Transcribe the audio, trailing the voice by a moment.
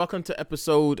Welcome to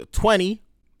episode 20.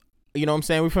 You know what I'm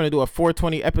saying? We're going to do a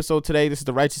 420 episode today. This is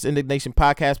the Righteous Indignation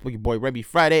Podcast with your boy Rebby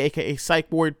Friday, aka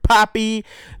Psych Ward Poppy.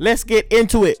 Let's get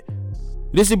into it.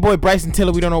 This is your boy Bryson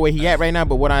Tiller. We don't know where he at right now,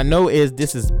 but what I know is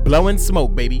this is blowing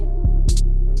smoke, baby.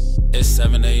 It's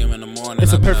 7 a.m. in the morning.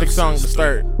 It's a perfect song to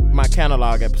start my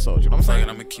Canna-Log episode. You know what I'm saying?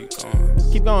 I'm gonna keep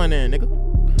going. Keep going then, nigga.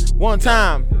 One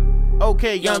time.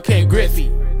 Okay, Young King Griffey.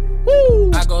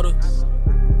 Woo! I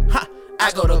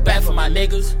go to bat for my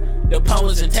niggas. The pun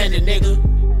was intended, nigga.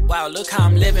 Wow, look how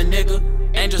I'm living, nigga.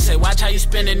 Angel say, watch how you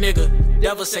spending, nigga.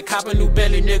 Devil say, cop a new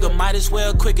belly, nigga. Might as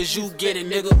well quick as you get it,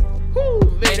 nigga.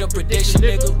 Made a prediction,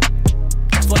 nigga.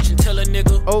 Fortune teller,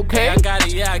 nigga. Okay. Hey, I got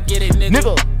it, yeah, I get it,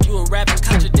 nigga. You a rapping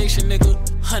contradiction, nigga.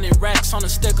 100 racks on a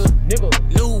sticker. Nigga.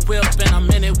 New whip and I'm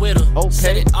in it with her. Okay.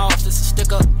 Set it off, this a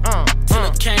sticker.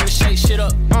 Tiller came to shake shit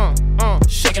up.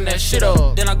 Shaking that shit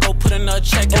up. Then I go put another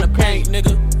check in the bank,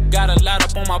 nigga. Got a lot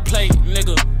up on my plate,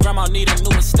 nigga. Grandma need a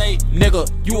new estate, Nigga,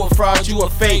 you a fraud, you a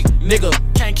fake, nigga.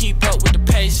 Can't keep up with the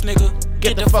pace, nigga.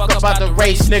 Get the fuck up out the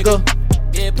race, nigga.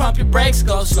 Yeah, pump your brakes,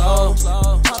 go slow.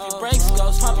 Pump your brakes,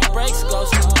 go slow.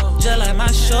 Just like my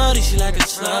shorty, she like it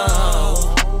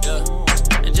slow. Yeah.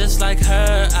 And just like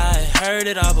her, I heard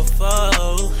it all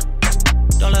before.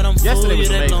 Don't let them fool you,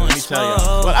 they blowing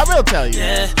smoke. Well, I will tell you.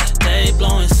 Yeah, they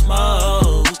blowing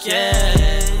smoke,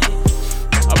 yeah.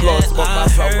 I'm blowing smoke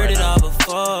myself I heard right it now. all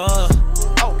before.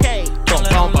 Okay. Don't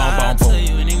let them lie to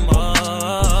you anymore.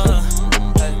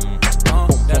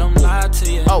 Don't let them lie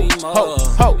to you anymore.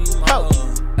 Ho.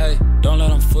 Hey, don't let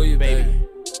them fool you, baby.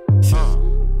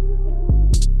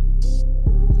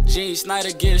 Gene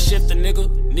Snyder getting shifted, nigga.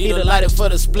 Need a lighter for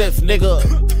the spliff, nigga.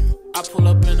 I pull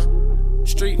up in a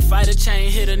street fighter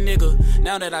chain hit a nigga.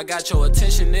 Now that I got your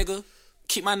attention, nigga.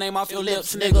 Keep my name off your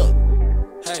lips, nigga.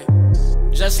 Hey,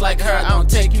 just like her, I don't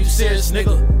take you serious,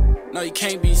 nigga. No, you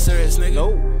can't be serious, nigga. No.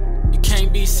 You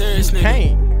can't be serious, nigga.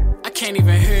 Can't. I can't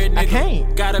even hear it, nigga. I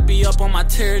can't. Gotta be up on my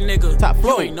tier, nigga. Top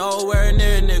floor. You ain't nowhere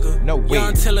near, nigga. No way.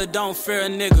 Young Tiller don't fear a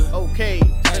nigga. Okay.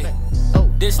 Hey.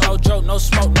 This no joke, no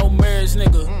smoke, no mirrors,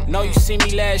 nigga. No, you see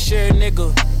me last year,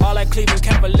 nigga. All that Cleveland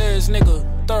Cavaliers, nigga.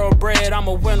 Thoroughbred, I'm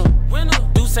a winner.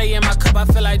 Do say in my cup, I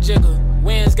feel like Jigger.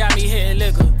 Wins got me hitting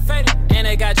liquor. And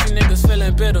they got you niggas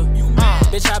feeling bitter.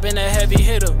 Bitch, I been a heavy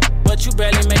hitter. But you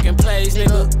barely making plays,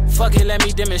 nigga. Fuck it, let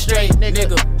me demonstrate,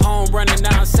 nigga. Home running,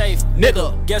 now I'm safe,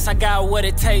 Nigga. Guess I got what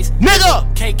it takes,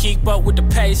 Nigga. Can't keep up with the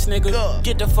pace, nigga.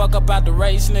 Get the fuck up out the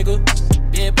race, nigga.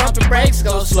 Yeah, pump your brakes,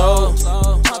 go slow.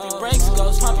 Pump your brakes,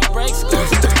 go slow.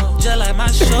 Just like my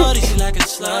shorty, she like it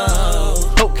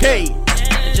slow. Okay.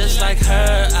 And just like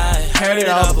her, I heard it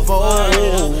all before.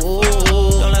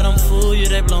 Don't let them fool you,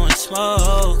 they blowing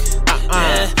smoke.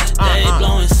 Yeah, they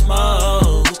blowing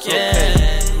smoke. Yeah.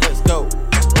 Okay. Let's go.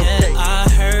 Okay. Yeah, I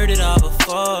heard it all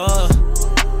before.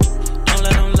 Don't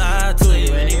let them lie to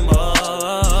you anymore.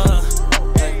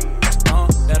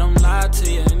 Don't let them lie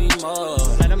to you anymore.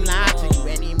 Let them lie to you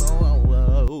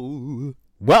anymore.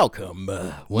 Welcome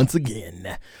once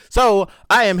again. So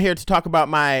I am here to talk about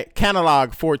my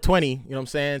Canna-Log 420. You know what I'm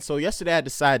saying? So yesterday I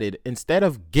decided instead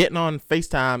of getting on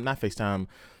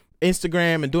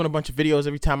Instagram and doing a bunch of videos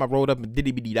every time I rolled up and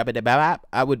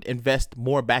I would invest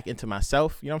more back into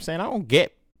myself. You know what I'm saying? I don't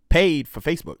get paid for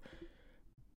Facebook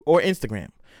or Instagram,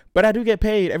 but I do get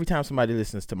paid every time somebody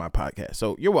listens to my podcast.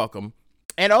 So you're welcome.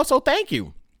 And also thank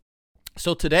you.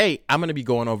 So today I'm going to be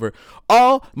going over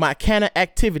all my Canna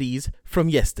activities from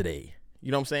yesterday.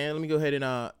 You know what I'm saying? Let me go ahead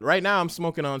and right now I'm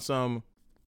smoking on some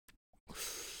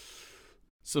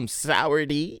sour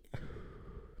D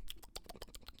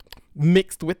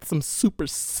mixed with some Super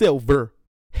Silver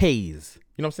Haze.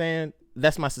 You know what I'm saying?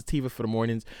 That's my sativa for the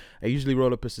mornings. I usually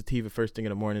roll up a sativa first thing in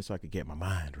the morning so I could get my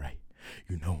mind right.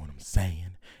 You know what I'm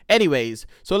saying? Anyways,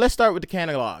 so let's start with the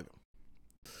Canna-Log.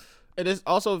 It is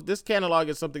also, if this Canna-Log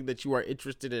is something that you are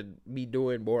interested in me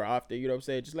doing more often, you know what I'm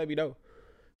saying? Just let me know.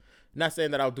 Not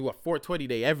saying that I'll do a 420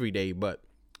 day every day, but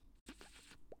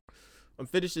I'm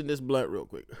finishing this blunt real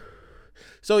quick.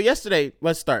 So yesterday,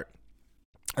 let's start.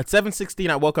 At 7:16,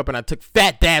 I woke up and I took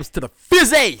fat dabs to the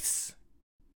fizz.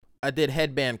 I did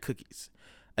headband cookies.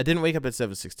 I didn't wake up at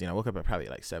 7:16. I woke up at probably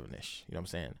like 7-ish. You know what I'm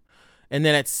saying? And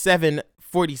then at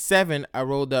 7:47, I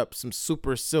rolled up some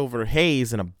Super Silver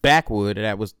Haze in a backwood. And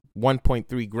that was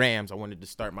 1.3 grams. I wanted to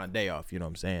start my day off. You know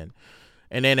what I'm saying?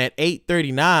 And then at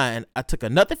 8:39, I took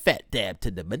another fat dab to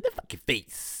the motherfucking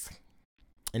face.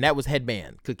 And that was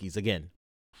headband cookies again.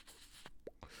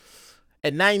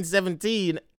 At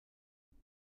 9:17,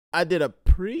 I did a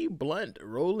pre-blunt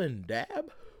rolling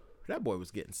dab. That boy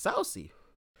was getting saucy.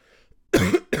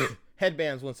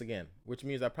 Headbands once again, which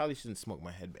means I probably shouldn't smoke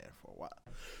my headband for a while.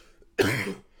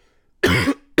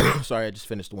 Sorry, I just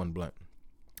finished one blunt.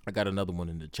 I got another one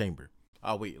in the chamber.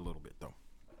 I'll wait a little bit though.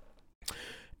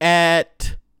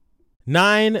 At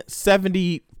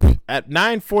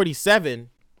 9:47,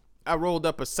 I rolled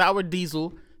up a sour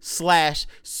diesel /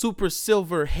 Super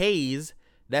Silver Haze.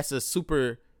 That's a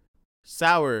super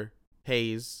sour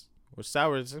haze or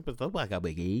sour. You know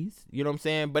what I'm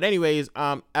saying? But anyways,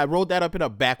 I rolled that up in a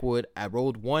backwood. I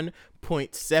rolled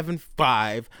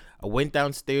 1.75. I went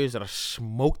downstairs and I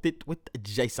smoked it with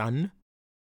Jason,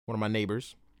 one of my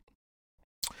neighbors.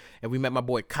 And we met my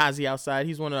boy Kazi outside.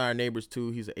 He's one of our neighbors too.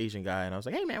 He's an Asian guy. And I was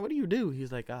like, hey man, what do you do?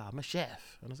 He's like, I'm a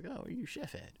chef. And I was like, oh, where you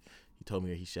chef at? He told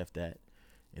me where he chefed at.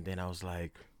 And then I was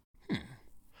like,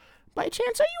 by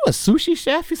chance, are you a sushi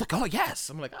chef? He's like, oh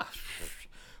yes. I'm like,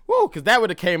 whoa, because that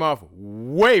would have came off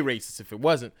way racist if it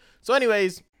wasn't. So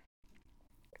anyways,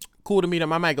 cool to meet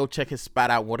him. I might go check his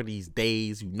spot out one of these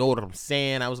days. You know what I'm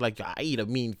saying? I was like, I eat a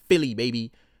mean Philly,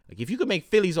 baby. Like if you could make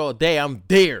Phillies all day, I'm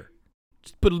there.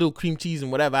 Just put a little cream cheese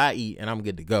in whatever I eat and I'm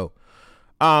good to go.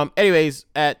 Anyways,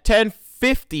 at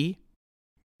 10:50,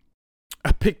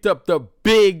 I picked up the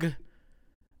big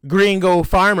Gringo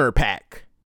Farmer pack.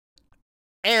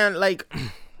 And like,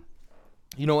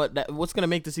 you know what? What's going to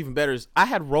make this even better is I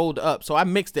had rolled up. So I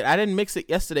mixed it. I didn't mix it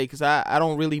yesterday because I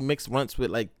don't really mix runts with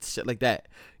like shit like that.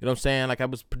 You know what I'm saying? Like I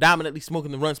was predominantly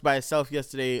smoking the runts by itself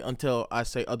yesterday until I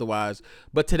say otherwise.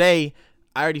 But today,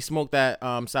 I already smoked that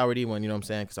sour D one, you know what I'm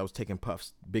saying? Because I was taking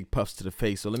puffs, big puffs to the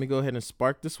face. So let me go ahead and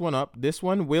spark this one up. This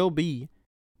one will be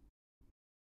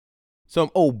some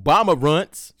Obama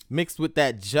Runtz mixed with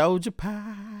that Georgia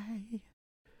pie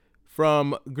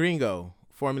from Gringo,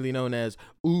 formerly known as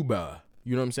Uber.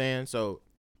 You know what I'm saying? So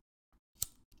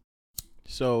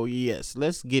yes,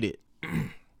 let's get it.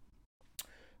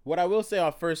 What I will say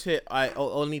on first hit, the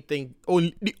only thing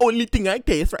I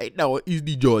taste right now is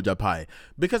the Georgia pie,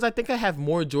 because I think I have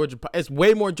more Georgia pie. It's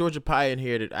way more Georgia pie in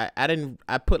here that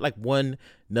I put like 1.5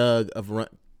 nug of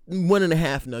runts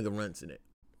in it.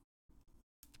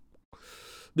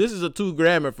 This is a 2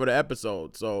 grammer for the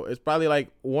episode, so it's probably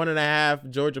like 1.5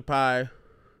 Georgia pie,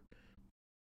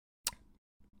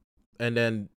 and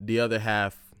then the other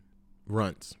half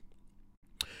runts.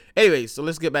 Anyway, so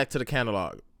let's get back to the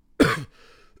Canna-Log.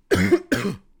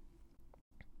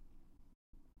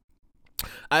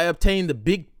 I obtained the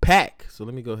big pack. So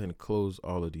let me go ahead and close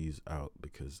all of these out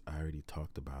because I already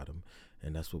talked about them.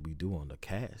 And that's what we do on the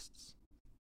casts.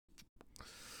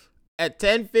 At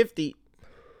 10:50,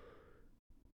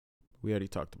 we already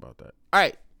talked about that. All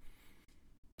right.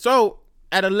 So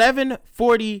at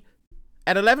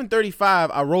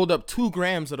 11:35, I rolled up 2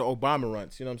 grams of the Obama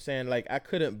Runtz. You know what I'm saying? Like, I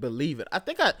couldn't believe it. I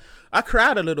think I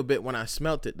cried a little bit when I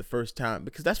smelt it the first time,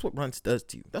 because that's what Runtz does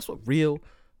to you. That's what real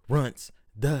Runtz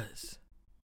does.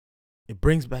 It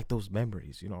brings back those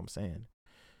memories. You know what I'm saying?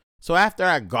 So after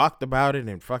I gawked about it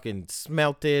and fucking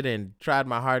smelt it and tried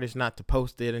my hardest not to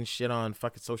post it and shit on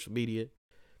fucking social media,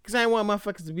 because I didn't want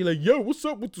motherfuckers to be like, yo, what's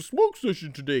up with the smoke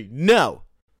session today? No.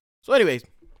 So anyways,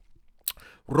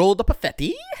 rolled up a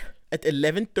phatty at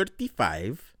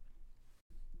 11:35.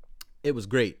 It was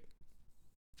great.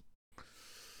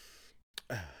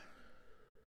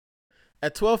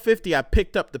 At 12:50, I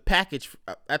picked up the package.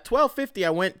 At 12:50,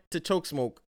 I went to Choke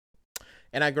Smoke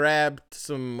and I grabbed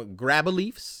some Grabba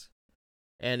leaves,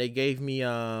 and they gave me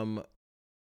a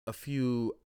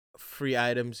few free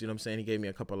items. You know what I'm saying? He gave me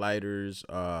a couple lighters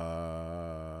and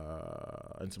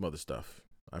some other stuff.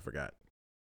 I forgot.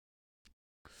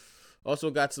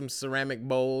 Also got some ceramic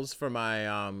bowls for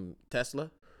my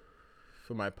Tesla,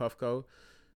 for my Puffco.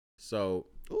 So,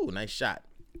 ooh, nice shot.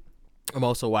 I'm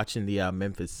also watching the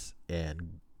Memphis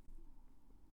and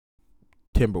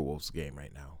Timberwolves game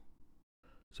right now.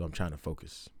 So I'm trying to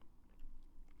focus.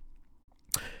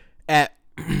 At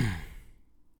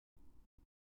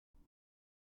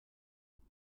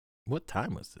what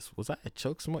time was this? Was I at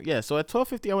Choke Smoke? Yeah, so at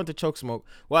 12:50 I went to Choke Smoke.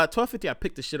 Well, at 12:50 I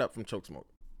picked the shit up from Choke Smoke.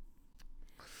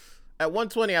 At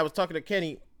 1:20 I was talking to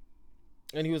Kenny,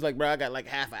 and he was like, bro, I got like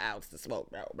half an ounce to smoke,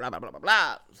 bro. Blah, blah, blah, blah,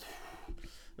 blah.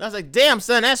 And I was like, damn,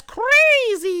 son, that's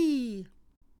crazy.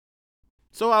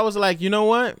 So I was like, you know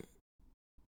what?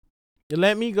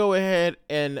 Let me go ahead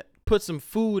and put some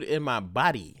food in my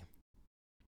body.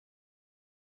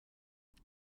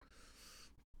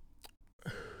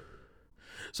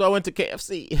 So I went to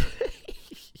KFC.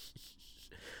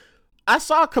 I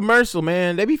saw a commercial,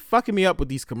 man. They be fucking me up with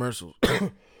these commercials.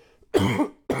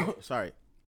 Sorry.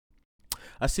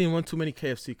 I seen one too many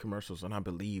KFC commercials, and I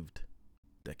believed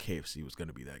that KFC was going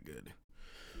to be that good.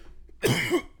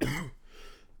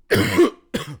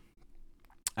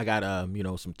 I got,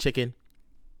 some chicken.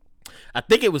 I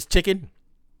think it was chicken.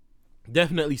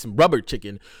 Definitely some rubber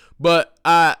chicken. But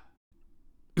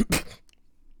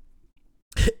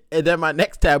And then my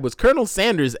next tab was Colonel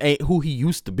Sanders ain't who he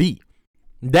used to be.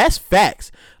 That's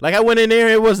facts. Like, I went in there,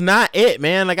 it was not it,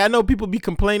 man. Like, I know people be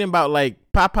complaining about like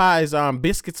Popeye's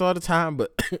biscuits all the time,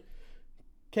 but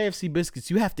KFC biscuits,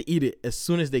 you have to eat it as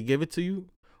soon as they give it to you,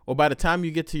 or by the time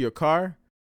you get to your car,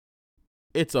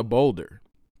 it's a boulder.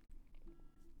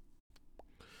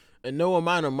 And no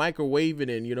amount of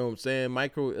microwaving and, you know what I'm saying,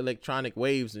 micro electronic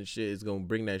waves and shit is gonna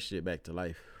bring that shit back to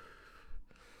life.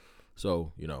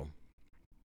 So, you know,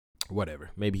 whatever.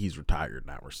 Maybe he's retired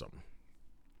now or something.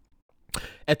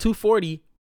 At 2:40,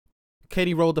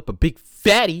 Katie rolled up a big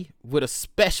fatty with a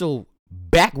special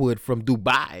backwood from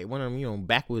Dubai. One of them, you know,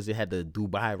 backwoods, it had the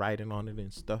Dubai writing on it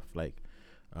and stuff, like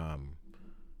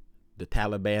the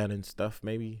Taliban and stuff,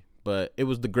 maybe. But it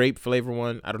was the grape flavor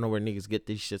one. I don't know where niggas get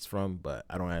these shits from, but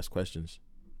I don't ask questions.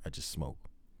 I just smoke.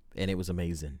 And it was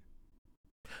amazing.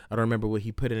 I don't remember what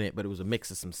he put in it, but it was a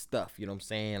mix of some stuff, you know what I'm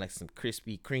saying? Like some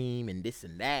Krispy Kreme and this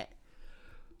and that.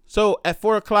 So at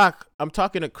 4 o'clock, I'm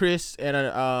talking to Chris and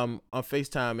on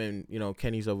FaceTime, and you know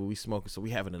Kenny's over. We smoking, so we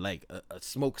having a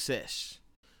smoke sesh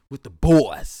with the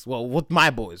boys. Well, with my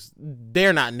boys,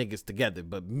 they're not niggas together,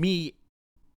 but me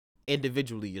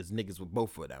individually is niggas with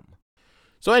both of them.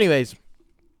 So, anyways,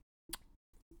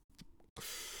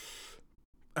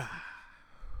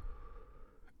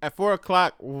 at 4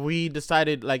 o'clock, we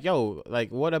decided like, yo,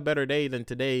 like what a better day than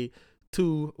today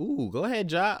to go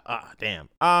ahead, Ja. Damn.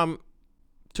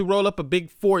 To roll up a big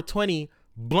 420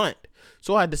 blunt.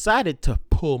 So I decided to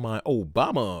pull my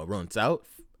Obama Runtz out,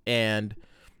 and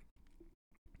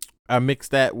I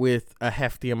mixed that with a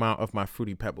hefty amount of my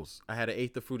Fruity Pebbles. I had an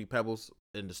eighth of Fruity Pebbles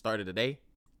in the start of the day.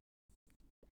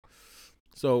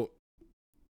 So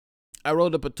I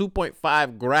rolled up a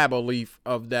 2.5 Grabba leaf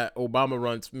of that Obama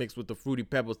Runtz mixed with the Fruity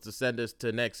Pebbles to send us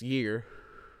to next year.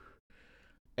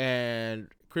 And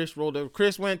Chris rolled up.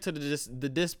 Chris went to the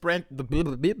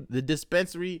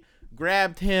dispensary,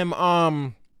 grabbed him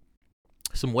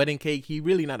some wedding cake. He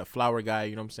really not a flower guy,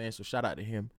 you know what I'm saying? So shout out to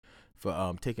him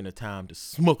for taking the time to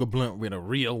smoke a blunt with a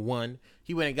real one.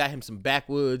 He went and got him some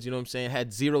backwoods, you know what I'm saying?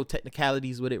 Had zero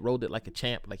technicalities with it, rolled it like a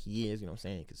champ, like he is, you know what I'm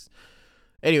saying? Cause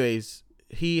anyways,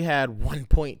 he had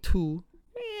 1.2.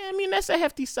 I mean, that's a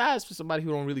hefty size for somebody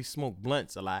who don't really smoke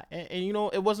blunts a lot. And you know,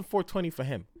 it wasn't 420 for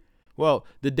him. Well,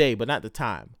 the day, but not the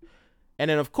time.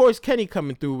 And then, of course, Kenny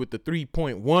coming through with the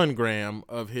 3.1 gram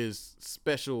of his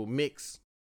special mix.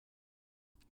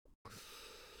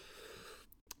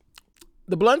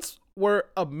 The blunts were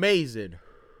amazing.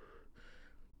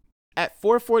 At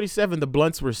 4:47, the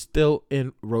blunts were still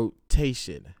in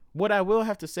rotation. What I will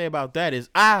have to say about that is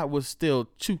I was still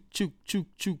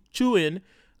chewing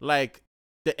like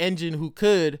the engine who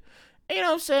could. You know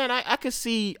what I'm saying? I could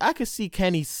see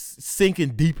Kenny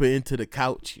sinking deeper into the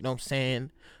couch. You know what I'm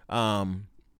saying?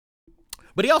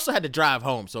 But he also had to drive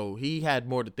home, so he had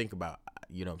more to think about.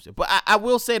 You know what I'm saying? But I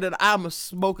will say that I'm a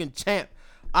smoking champ.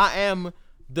 I am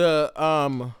the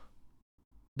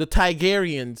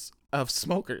Tigerians of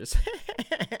smokers.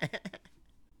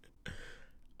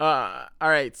 All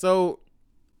right. So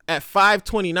at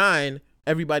 5:29,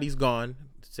 everybody's gone.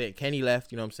 Say Kenny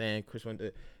left. You know what I'm saying? Chris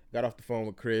got off the phone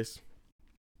with Chris.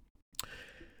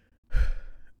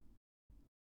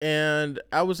 And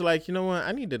I was like, you know what?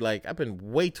 I need to I've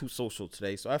been way too social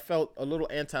today. So I felt a little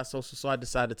antisocial. So I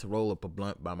decided to roll up a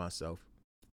blunt by myself.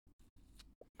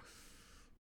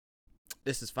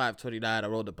 This is 5:29. I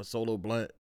rolled up a solo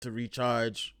blunt to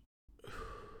recharge.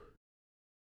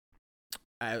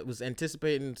 I was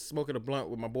anticipating smoking a blunt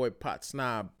with my boy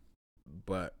Potsnob,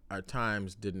 but our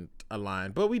times didn't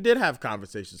align. But we did have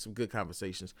conversations, some good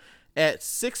conversations. At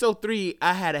 6:03,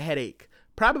 I had a headache.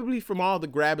 Probably from all the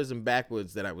grabbers and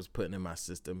backwoods that I was putting in my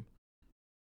system.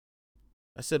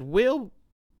 I said, we'll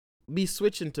be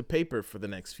switching to paper for the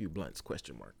next few blunts, ?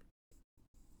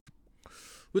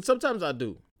 Which sometimes I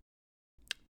do.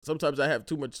 Sometimes I have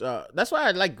too much. That's why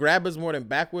I like grabbers more than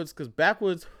backwoods, because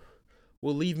backwoods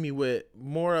will leave me with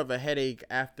more of a headache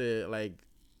after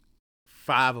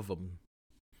 5 of them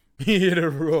in a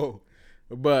row.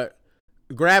 But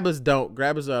grabbers don't.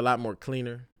 Grabbers are a lot more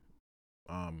cleaner.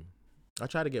 I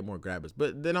try to get more grabbers,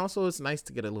 but then also it's nice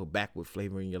to get a little backwood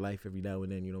flavor in your life every now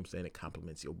and then. You know what I'm saying? It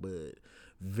complements your bud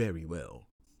very well.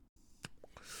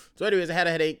 So anyways, I had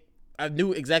a headache. I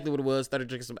knew exactly what it was. Started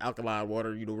drinking some alkaline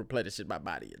water, replenishing my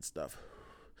body and stuff.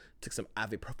 Took some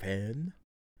ibuprofen.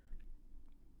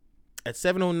 At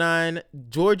 7:09,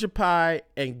 Georgia Pie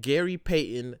and Gary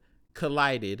Payton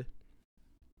collided.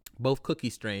 Both cookie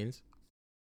strains.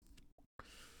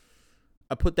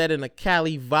 I put that in a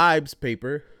Cali Vibes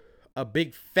paper. A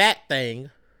big fat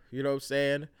thing, you know what I'm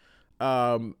saying?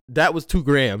 That was 2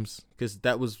 grams because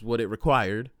that was what it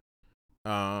required.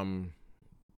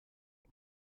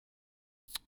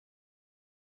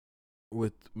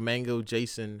 with Mango,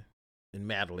 Jason, and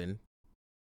Madeline.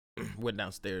 Went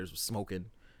downstairs, smoking,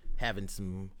 having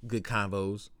some good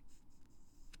convos.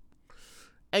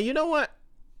 And you know what?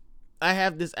 I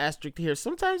have this asterisk here.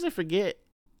 Sometimes I forget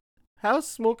how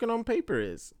smoking on paper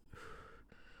is.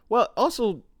 Well,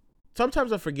 also,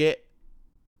 sometimes I forget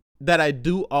that I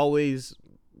do always,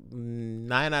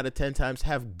 9 out of 10 times,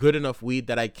 have good enough weed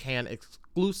that I can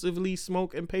exclusively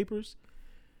smoke in papers.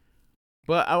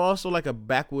 But I'm also like a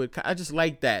backwood. I just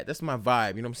like that. That's my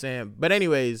vibe. You know what I'm saying? But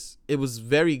anyways, it was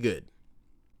very good.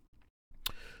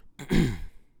 And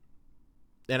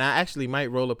I actually might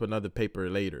roll up another paper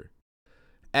later.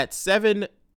 At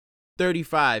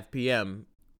 7:35 p.m.,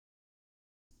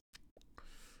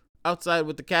 outside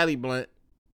with the Cali blunt,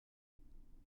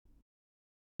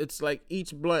 it's like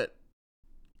each blunt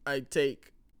I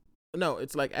take. No,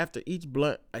 it's like after each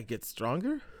blunt I get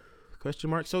stronger?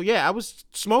 Question mark. So yeah, I was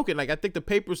smoking. Like I think the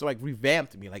papers like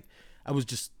revamped me. Like I was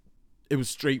just, it was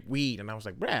straight weed, and I was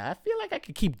like, bruh, I feel like I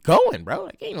could keep going, bro.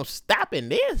 Like ain't no stopping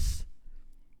this.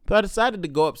 So I decided to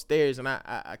go upstairs, and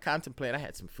I contemplated. I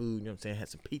had some food, you know what I'm saying? I had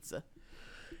some pizza,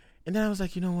 and then I was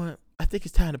like, you know what? I think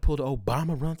it's time to pull the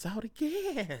Obama Runtz out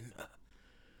again.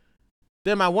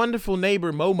 Then my wonderful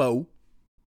neighbor Momo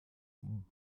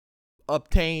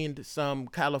obtained some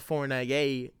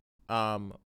California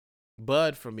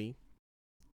bud for me.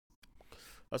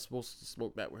 I was supposed to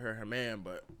smoke that with her man,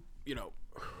 but you know,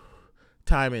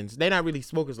 timings. They not really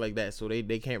smokers like that, so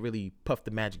they can't really puff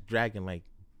the magic dragon like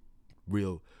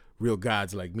real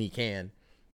gods like me can.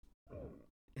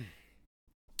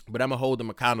 But I'm gonna hold them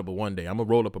accountable one day. I'm gonna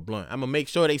roll up a blunt. I'm gonna make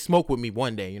sure they smoke with me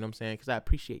one day. You know what I'm saying? Because I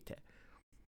appreciate that.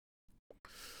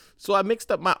 So I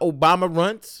mixed up my Obama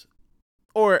Runtz,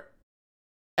 or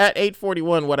at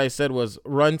 8:41, what I said was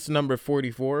Runtz number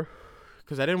 44.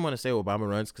 Because I didn't want to say Obama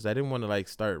Runtz, because I didn't want to like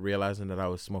start realizing that I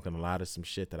was smoking a lot of some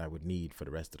shit that I would need for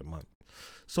the rest of the month.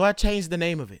 So I changed the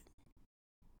name of it.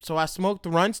 So I smoked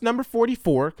Runtz number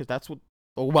 44, because that's what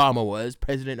Obama was,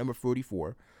 president number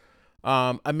 44.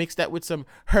 I mixed that with some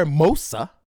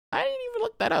Hermosa. I didn't even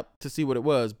look that up to see what it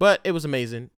was, but it was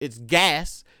amazing. It's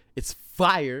gas. It's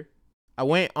fire. I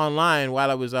went online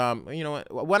while I was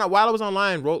while I was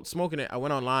online smoking it. I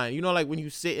went online. You know, like when you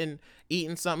sitting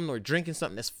eating something or drinking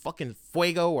something that's fucking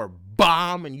fuego or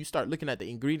bomb, and you start looking at the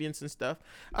ingredients and stuff.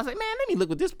 I was like, man, let me look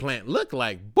what this plant look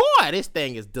like. Boy, this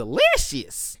thing is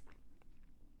delicious.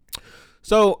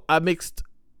 So I mixed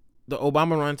the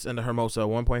Obama Runtz and the Hermosa,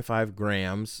 1.5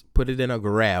 grams. Put it in a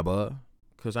Grabba,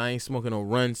 because I ain't smoking no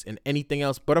Runtz and anything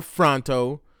else but a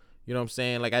Fronto. You know what I'm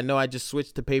saying? Like, I know I just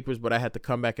switched to papers, but I had to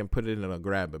come back and put it in a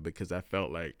Grabba because I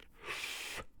felt like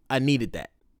I needed that.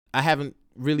 I haven't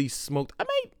really smoked. I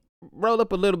might roll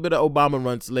up a little bit of Obama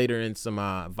Runtz later in some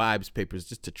Vibes papers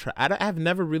just to try. I've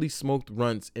never really smoked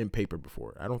Runtz in paper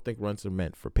before. I don't think Runtz are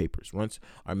meant for papers. Runtz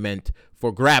are meant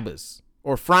for Grabbas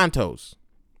or Frontos.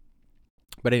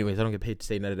 But anyways, I don't get paid to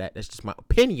say none of that. That's just my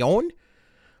opinion.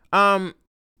 At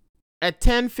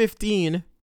 10:15,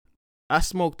 I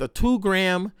smoked a 2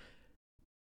 gram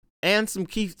and some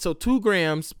Kief. So 2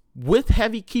 grams with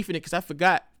heavy Kief in it, because I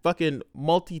forgot fucking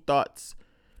Multi Thoughts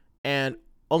and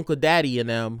Uncle Daddy and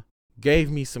them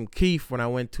gave me some Kief when I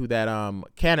went to that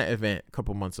Canna event a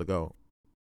couple months ago.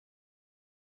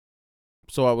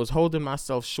 So I was holding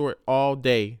myself short all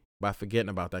day by forgetting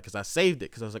about that, because I saved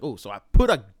it, because I was like, oh, so I put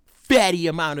a fatty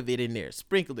amount of it in there,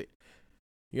 sprinkled it.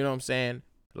 You know what I'm saying?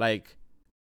 Like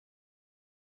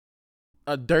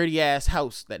a dirty ass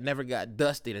house that never got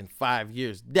dusted in 5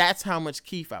 years. That's how much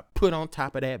Kief I put on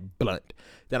top of that blunt.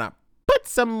 Then I put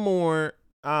some more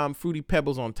Fruity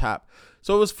Pebbles on top.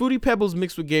 So it was Fruity Pebbles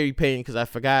mixed with Gary Payton, because I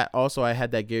forgot. Also, I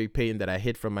had that Gary Payton that I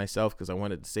hid from myself because I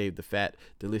wanted to save the fat,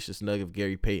 delicious nug of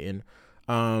Gary Payton.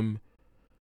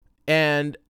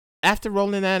 And after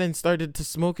rolling that and started to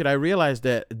smoke it, I realized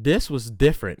that this was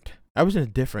different. I was in a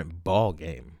different ball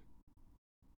game.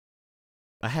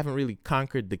 I haven't really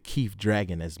conquered the Kief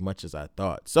dragon as much as I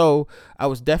thought. So I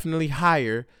was definitely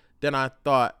higher than I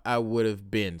thought I would have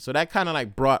been. So that kind of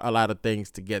like brought a lot of things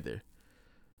together.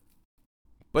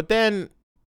 But then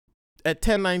at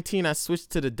 10:19, I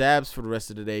switched to the dabs for the rest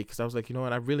of the day, because I was like, you know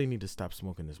what? I really need to stop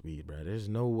smoking this weed, bro. There's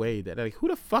no way that, like, who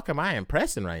the fuck am I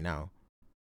impressing right now?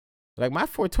 Like, my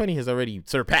 420 has already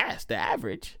surpassed the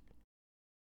average.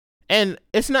 And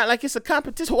it's not like it's a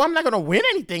competition. Well, I'm not going to win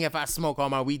anything if I smoke all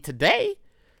my weed today.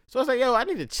 So I was like, yo, I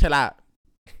need to chill out.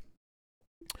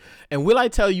 And will I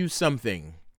tell you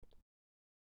something?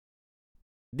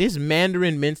 This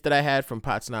Mandarin Mintz that I had from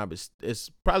Potsnob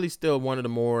is probably still one of the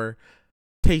more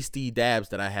tasty dabs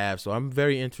that I have. So I'm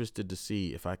very interested to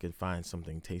see if I can find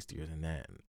something tastier than that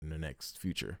in the next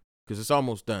future, because it's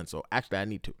almost done. So actually I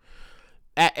need to.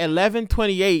 At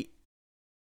 11:28,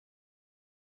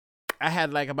 I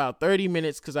had like about 30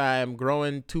 minutes because I am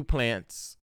growing 2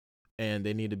 plants and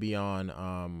they need to be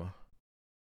on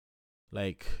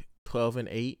like 12 and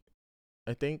 8,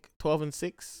 I think 12 and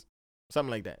 6, something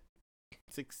like that.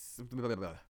 6, blah, blah,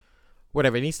 blah.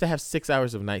 Whatever. It needs to have 6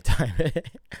 hours of nighttime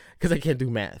because I can't do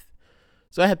math.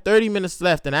 So I had 30 minutes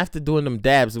left, and after doing them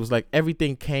dabs, it was like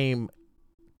everything came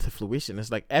to fruition.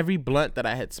 It's like every blunt that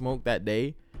I had smoked that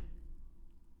day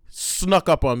snuck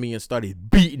up on me and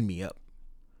started beating me up.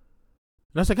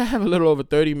 And I was like, I have a little over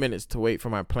 30 minutes to wait for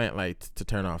my plant light to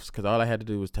turn off, because all I had to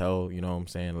do was tell, you know what I'm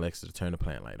saying, Alexa to turn the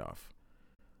plant light off.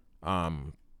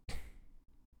 And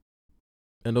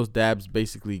those dabs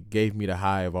basically gave me the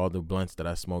high of all the blunts that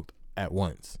I smoked at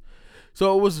once.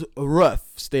 So it was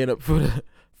rough staying up for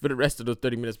the rest of those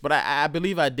 30 minutes. But I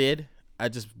believe I did. I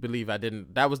just believe I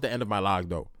didn't. That was the end of my log,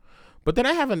 though. But then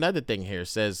I have another thing here. It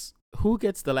says, who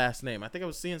gets the last name? I think I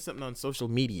was seeing something on social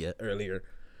media earlier.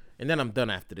 And then I'm done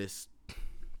after this.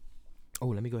 Oh,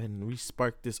 let me go ahead and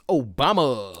re-spark this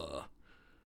Obama.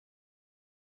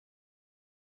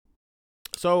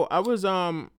 So I was,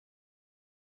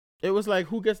 it was like,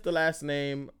 who gets the last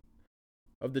name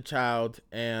of the child?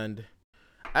 And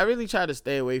I really try to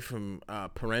stay away from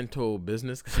parental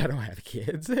business because I don't have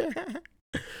kids.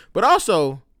 But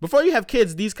also, before you have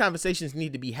kids, these conversations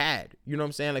need to be had. You know what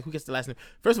I'm saying? Like, who gets the last name?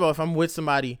 First of all, if I'm with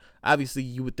somebody, obviously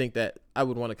you would think that I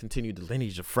would want to continue the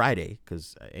lineage of Friday,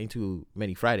 because ain't too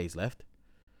many Fridays left.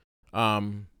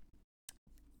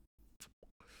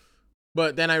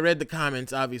 But then I read the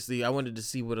comments. Obviously, I wanted to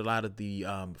see what a lot of the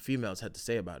females had to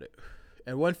say about it.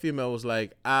 And one female was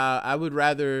like, I would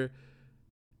rather,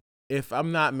 if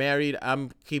I'm not married,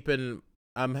 I'm giving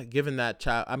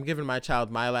my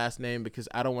child my last name, because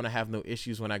I don't want to have no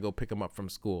issues when I go pick them up from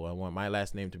school. I want my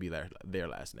last name to be their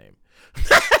last name.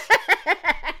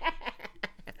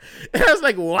 And I was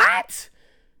like, what?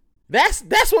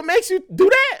 That's what makes you do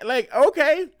that? Like,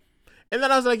 okay. And then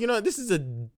I was like, you know, this is a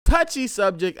touchy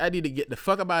subject. I need to get the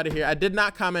fuck up out of here. I did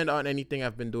not comment on anything.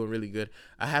 I've been doing really good.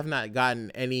 I have not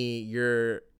gotten any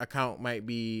your account might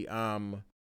be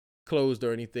closed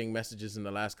or anything messages in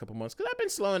the last couple months, because I've been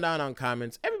slowing down on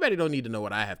comments. Everybody don't need to know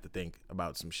what I have to think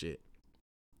about some shit,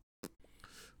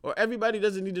 or everybody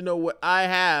doesn't need to know what I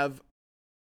have.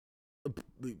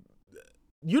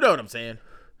 You know what I'm saying?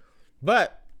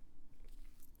 But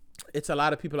it's a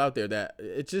lot of people out there that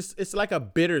it's like a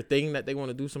bitter thing that they want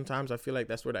to do sometimes. I feel like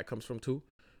that's where that comes from too,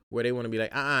 where they want to be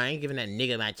like, I ain't giving that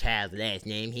nigga my child's last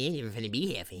name. He ain't even finna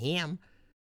be here for him.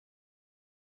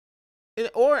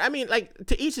 Or, I mean, like,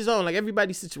 to each his own. Like,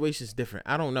 everybody's situation is different.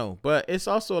 I don't know. But it's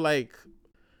also like,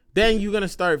 then you're going to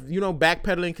start, you know,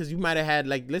 backpedaling, because you might have had,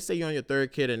 like, let's say you're on your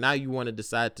 3rd kid and now you want to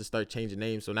decide to start changing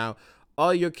names. So now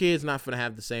all your kids not going to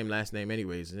have the same last name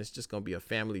anyways. And it's just going to be a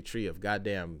family tree of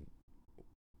goddamn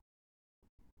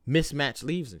mismatched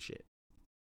leaves and shit.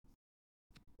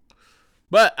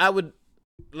 But I would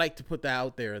like to put that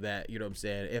out there that, you know what I'm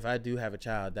saying, if I do have a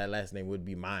child, that last name would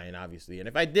be mine, obviously. And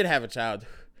if I did have a child,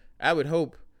 I would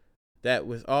hope that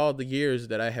with all the years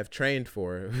that I have trained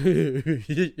for,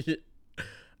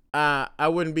 I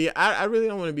wouldn't be, I really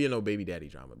don't want to be in no baby daddy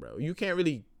drama, bro. You can't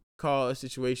really call a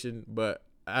situation, but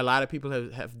a lot of people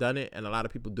have done it, and a lot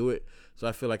of people do it. So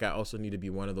I feel like I also need to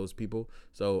be one of those people.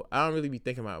 So I don't really be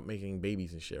thinking about making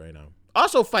babies and shit right now.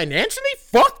 Also, financially,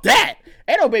 fuck that.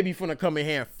 Ain't no baby finna come in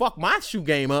here and fuck my shoe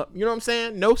game up. You know what I'm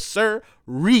saying? No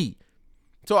sir-ree.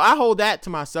 So I hold that to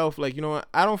myself. Like, you know what?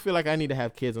 I don't feel like I need to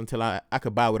have kids until I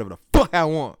could buy whatever the fuck I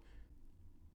want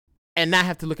and not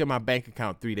have to look at my bank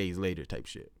account 3 days later type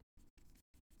shit.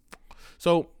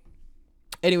 So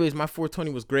anyways, my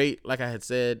 420 was great. Like I had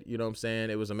said, you know what I'm saying?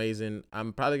 It was amazing.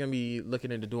 I'm probably going to be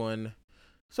looking into doing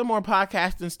some more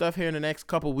podcasting stuff here in the next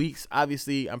couple weeks.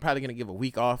 Obviously, I'm probably going to give a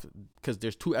week off because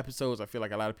there's 2 episodes I feel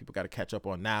like a lot of people got to catch up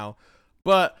on now.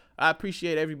 But I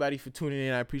appreciate everybody for tuning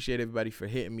in. I appreciate everybody for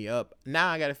hitting me up. Now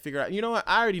I got to figure out, you know what?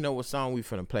 I already know what song we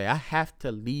finna play. I have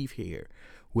to leave here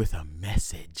with a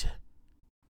message.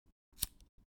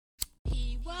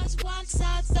 He was once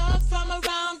a thug from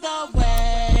around the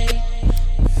way.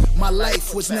 My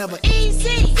life was never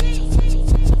easy.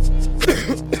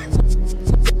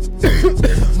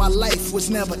 My life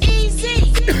was never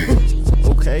easy.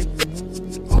 Okay.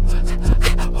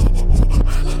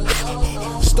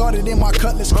 Started in my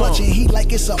cutlass, clutching heat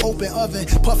like it's an open oven.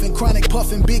 Puffing chronic,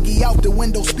 puffing Biggie out the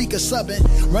window, speaker subbing.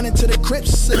 Running to the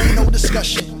Crips, it ain't no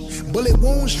discussion. Bullet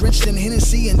wounds drenched in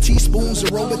Hennessy and teaspoons of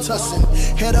Robitussin.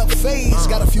 Head up phase,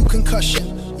 got a few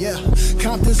concussion. Yeah,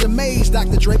 Compton's a maze,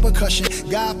 Dr. Dre percussion.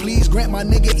 God, please grant my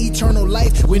nigga eternal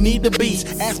life. We need the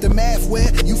beats. Aftermath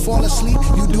where you fall asleep,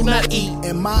 you do not eat.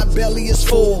 And my belly is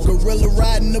full. Gorilla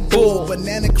riding the bull.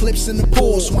 Banana clips in the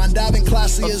pool. Swan diving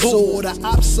classy azul. The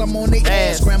ops, I'm on they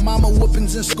ass. Grandmama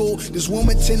whoopings in school. This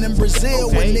Wilmington in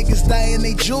Brazil where niggas dying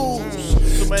they jewels.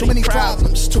 Too many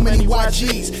problems, too many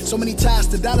YGs. So many ties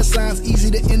to dollar signs,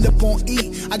 easy to end up on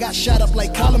E. I got shot up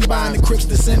like Columbine, the Crips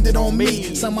descended on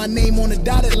me. Saw my name on the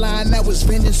dotted line, that was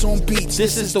vengeance on beats.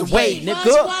 This is the way,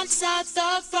 nigga. One side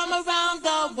stuff from around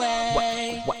the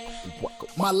way.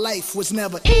 My life was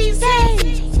never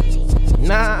Easy.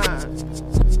 Nah,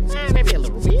 maybe a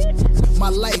little bit. My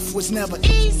life was never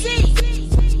Easy.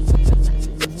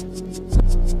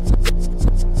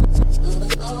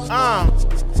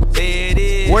 There it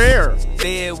is. Where?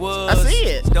 There it was. I see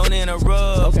it. Don't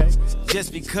interrupt. Okay.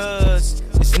 Just because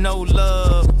it's no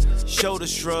love, shoulder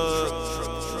shrug.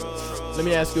 Let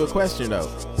me ask you a question though.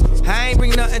 I ain't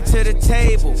bring nothing to the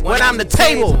table. When I'm the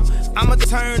table, I'ma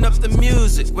turn up the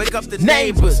music, wake up the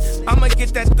neighbors. I'ma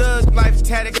get that thug life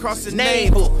tatted across the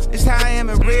navel. It's how I am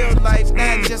in real life,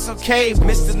 not just on cable.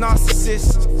 Mr.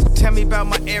 Narcissist, tell me about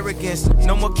my arrogance.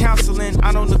 No more counseling,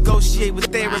 I don't negotiate with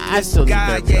therapists. I still need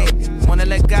God, therapy, yeah, wanna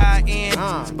let God in.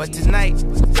 But tonight,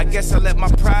 I guess I let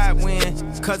my pride win.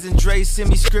 Cousin Dre send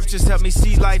me scriptures, help me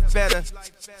see life better.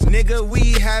 Nigga,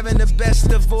 we having the best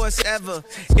divorce ever.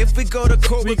 If we go to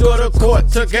court, we go to court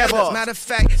together. Matter of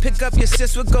fact, pick up your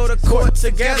sis, we'll go to court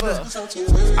together.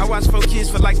 I watch 4 kids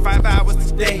for like 5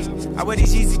 hours a day. I wear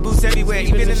these Eazy boots everywhere,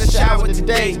 even in the shower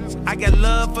today. I got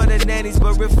love for the nannies,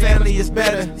 but real family is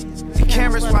better. The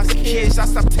cameras watch the kids, I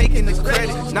stop taking the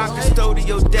credit. Not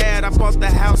custodial dad, I bought the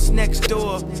house next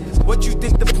door. What you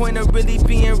think the point of really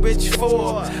being rich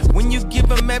for? When you give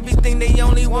them everything, they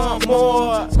only want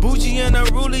more. Bougie and a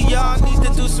ruler, y'all need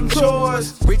to do some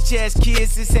chores. Rich ass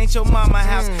kids, this ain't your mama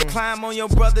house. Climb on your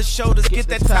brother's shoulders, get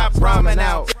that top ramen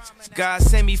out. God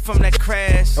sent me from that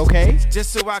crash, okay,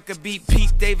 just so I could beat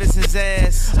Pete Davidson's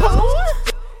ass.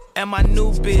 And my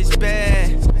new bitch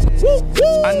bad.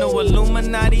 I know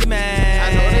Illuminati man.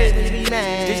 I know they be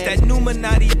mad. This that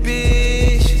Numinati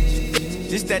bitch.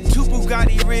 This that two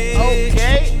Bugatti rich.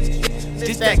 Okay.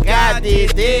 This that God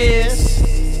did this.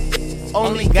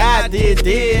 Only God did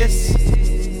this.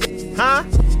 Huh?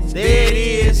 There it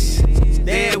is.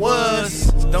 There it was.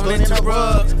 Don't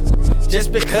interrupt.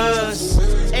 Just because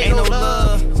ain't no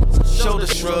love. Shoulder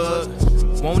shrug.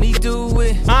 Won't he do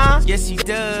it? Huh? Yes, he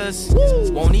does.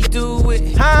 Won't he do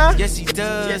it? Huh? Yes, he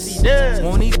does. Yes, he does.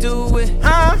 Won't he do it?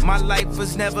 Huh? My life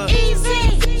was never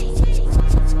Easy.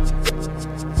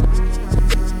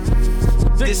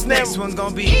 This next one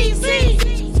gonna be Easy.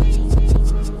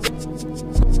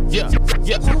 Yeah.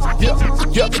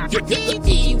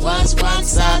 He was one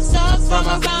side stuff from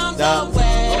around the way.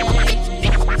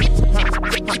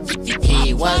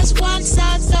 He was one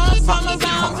side stuff from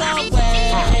around the way.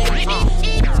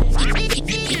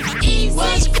 He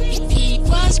was one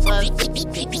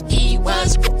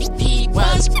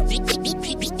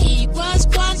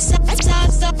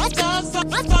side stuff from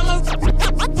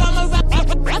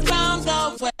around the way.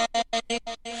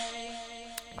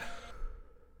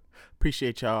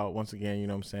 Appreciate y'all once again, you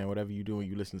know what I'm saying? Whatever you do when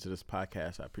you listen to this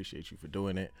podcast, I appreciate you for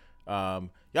doing it.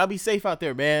 Y'all be safe out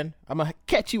there, man. I'm gonna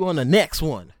catch you on the next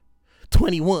one.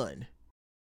 21.